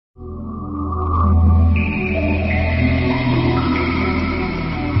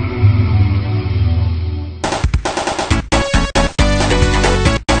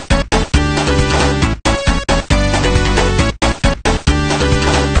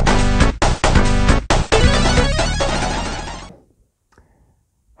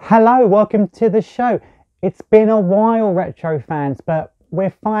Hello, welcome to the show. It's been a while, retro fans, but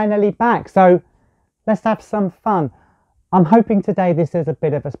we're finally back, so let's have some fun. I'm hoping today this is a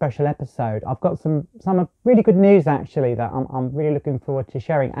bit of a special episode. I've got some really good news actually that I'm really looking forward to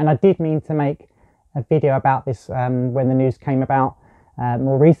sharing, and I did mean to make a video about this when the news came about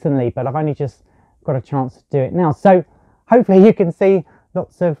more recently, but I've only just got a chance to do it now. So hopefully you can see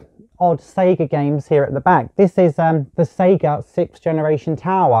lots of odd Sega games here at the back. This is the Sega 6th Generation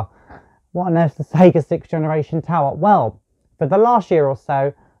Tower. What on earth's the Sega 6th Generation Tower? Well, for the last year or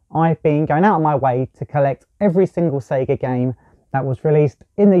so, I've been going out of my way to collect every single Sega game that was released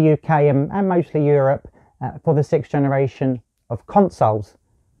in the UK and mostly Europe for the 6th generation of consoles.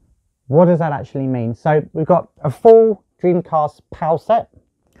 What does that actually mean? So we've got a full Dreamcast PAL set.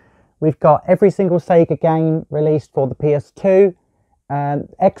 We've got every single Sega game released for the PS2,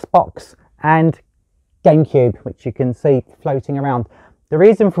 Xbox and GameCube, which you can see floating around. The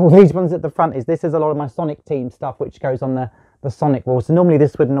reason for all these ones at the front is this is a lot of my Sonic team stuff which goes on the Sonic wall. So normally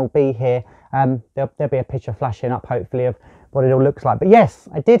this wouldn't all be here. There'll be a picture flashing up hopefully of what it all looks like. But yes,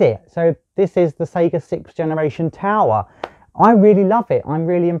 I did it. So this is the Sega 6th Generation Tower. I really love it. I'm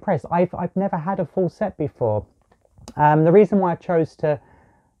really impressed. I've never had a full set before. The reason why I chose to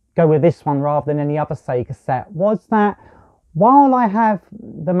go with this one rather than any other Sega set was that while I have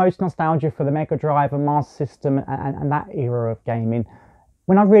the most nostalgia for the Mega Drive and Master System and that era of gaming,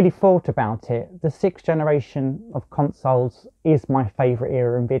 when I really thought about it, the 6th generation of consoles is my favourite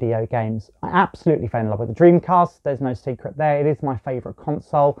era in video games. I absolutely fell in love with the Dreamcast, there's no secret there. It is my favourite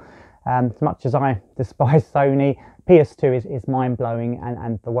console. As much as I despise Sony, PS2 is mind-blowing,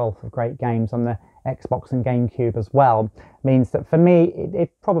 and the wealth of great games on the Xbox and GameCube as well means that for me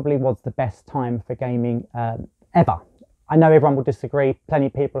it probably was the best time for gaming ever. I know everyone will disagree, plenty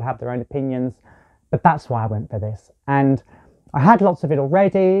of people have their own opinions, but that's why I went for this. And I had lots of it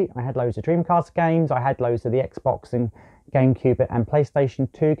already. I had loads of Dreamcast games, I had loads of the Xbox and GameCube and PlayStation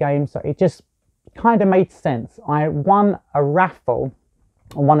 2 games, so it just kind of made sense. I won a raffle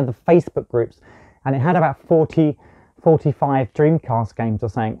on one of the Facebook groups and it had about 45 Dreamcast games or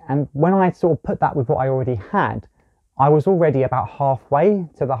something, and when I sort of put that with what I already had, I was already about halfway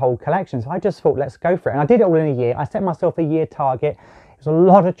to the whole collection, so I just thought let's go for it. And I did it all in a year. I set myself a year target. It was a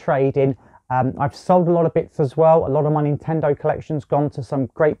lot of trading. I've sold a lot of bits as well. A lot of my Nintendo collection's gone to some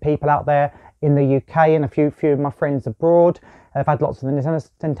great people out there in the UK and a few of my friends abroad. I've had lots of the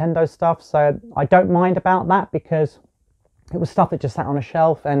Nintendo stuff, so I don't mind about that because it was stuff that just sat on a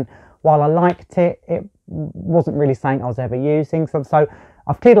shelf, and while I liked it, it wasn't really something I was ever using. So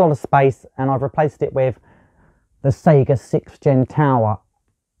I've cleared a lot of space and I've replaced it with the Sega 6th Gen Tower.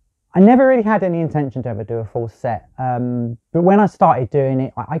 I never really had any intention to ever do a full set, but when I started doing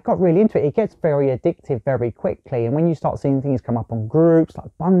it, I got really into it. It gets very addictive very quickly, and when you start seeing things come up on groups like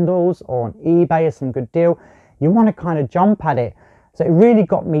bundles or on eBay or some good deal, you want to kind of jump at it. So it really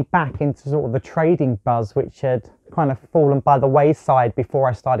got me back into sort of the trading buzz, which had kind of fallen by the wayside before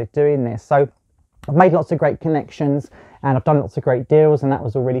I started doing this. So I've made lots of great connections and I've done lots of great deals, and that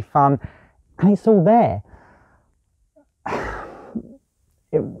was all really fun, and it's all there.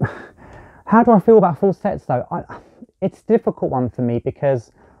 How do I feel about full sets though? It's a difficult one for me because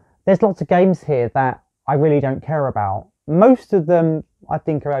there's lots of games here that I really don't care about. Most of them I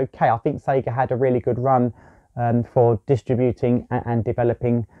think are okay. I think Sega had a really good run for distributing and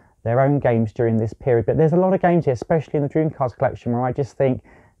developing their own games during this period, but there's a lot of games here, especially in the Dreamcast collection, where I just think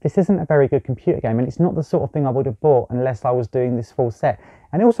this isn't a very good computer game, and it's not the sort of thing I would have bought unless I was doing this full set.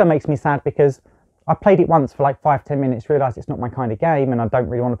 And it also makes me sad because I played it once for like 5-10 minutes, realised it's not my kind of game and I don't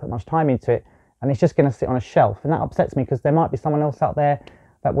really want to put much time into it, and it's just going to sit on a shelf, and that upsets me because there might be someone else out there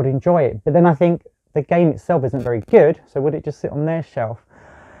that would enjoy it. But then I think the game itself isn't very good, so would it just sit on their shelf?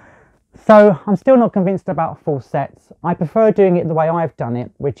 So I'm still not convinced about full sets. I prefer doing it the way I've done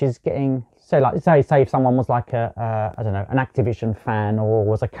it, which is getting, say if someone was like I don't know, an Activision fan or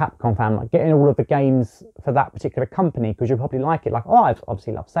was a Capcom fan, like getting all of the games for that particular company, because you'll probably like it. Like, oh, I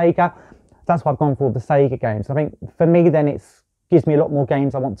obviously love Sega, that's why I've gone for all the Sega games. I think for me then it gives me a lot more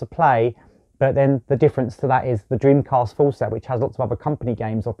games I want to play, but then the difference to that is the Dreamcast full set, which has lots of other company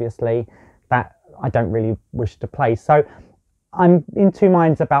games obviously that I don't really wish to play. So I'm in two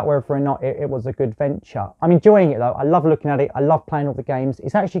minds about whether or not it was a good venture. I'm enjoying it though. I love looking at it. I love playing all the games.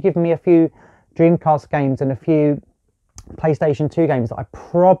 It's actually given me a few Dreamcast games and a few PlayStation 2 games that I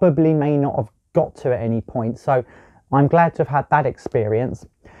probably may not have got to at any point. So I'm glad to have had that experience.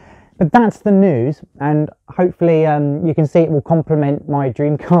 But that's the news, and hopefully you can see it will complement my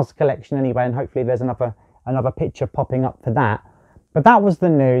Dreamcast collection anyway, and hopefully there's another picture popping up for that. But that was the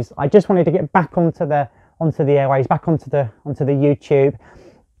news. I just wanted to get back onto the airways, back onto the YouTube.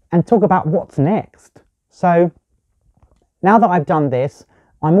 and talk about what's next. So now that I've done this,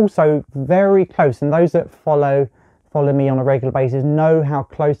 I'm also very close, and those that follow me on a regular basis know how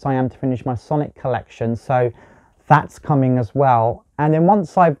close I am to finish my Sonic collection, so that's coming as well. And then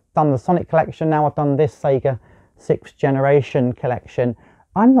once I've done the Sonic collection, now I've done this Sega 6th generation collection,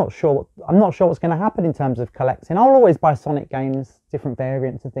 I'm not sure what's going to happen in terms of collecting. I'll always buy Sonic games, different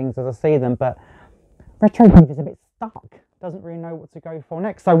variants and things as I see them, but Retro Faith is a bit stuck, doesn't really know what to go for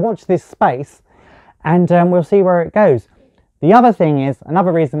next. So watch this space and we'll see where it goes. The other thing is,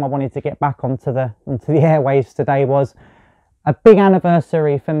 another reason I wanted to get back onto the airwaves today was a big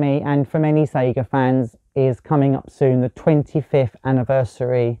anniversary for me and for many Sega fans is coming up soon, the 25th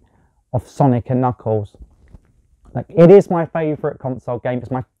anniversary of Sonic and Knuckles. Like, it is my favourite console game,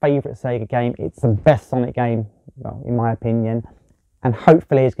 it's my favourite Sega game, it's the best Sonic game, well, in my opinion, and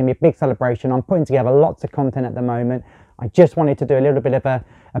hopefully it's going to be a big celebration. I'm putting together lots of content at the moment. I just wanted to do a little bit of a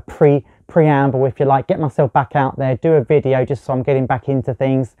preamble, if you like, get myself back out there, do a video just so I'm getting back into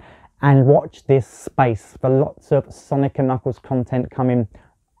things, and watch this space for lots of Sonic and Knuckles content coming.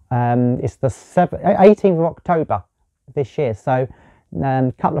 It's the 18th of October this year, so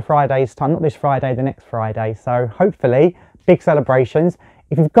a couple of Fridays time, not this Friday, the next Friday. So hopefully big celebrations.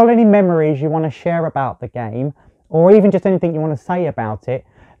 If you've got any memories you want to share about the game, or even just anything you want to say about it,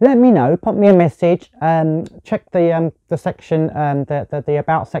 let me know, pop me a message, check the section, the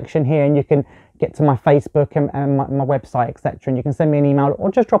about section here, and you can get to my Facebook and my website, etc. And you can send me an email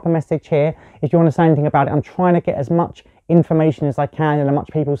or just drop a message here if you want to say anything about it. I'm trying to get as much information as I can in as much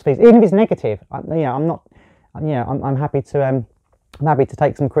people's feeds, even if it's negative. I'm happy to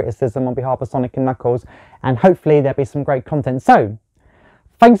take some criticism on behalf of Sonic and Knuckles, and hopefully there'll be some great content. So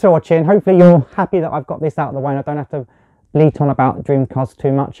thanks for watching. Hopefully you're happy that I've got this out of the way and I don't have to bleat on about Dreamcast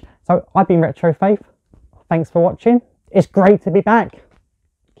too much. So I've been Retro Faith. Thanks for watching. It's great to be back.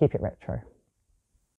 Keep it retro.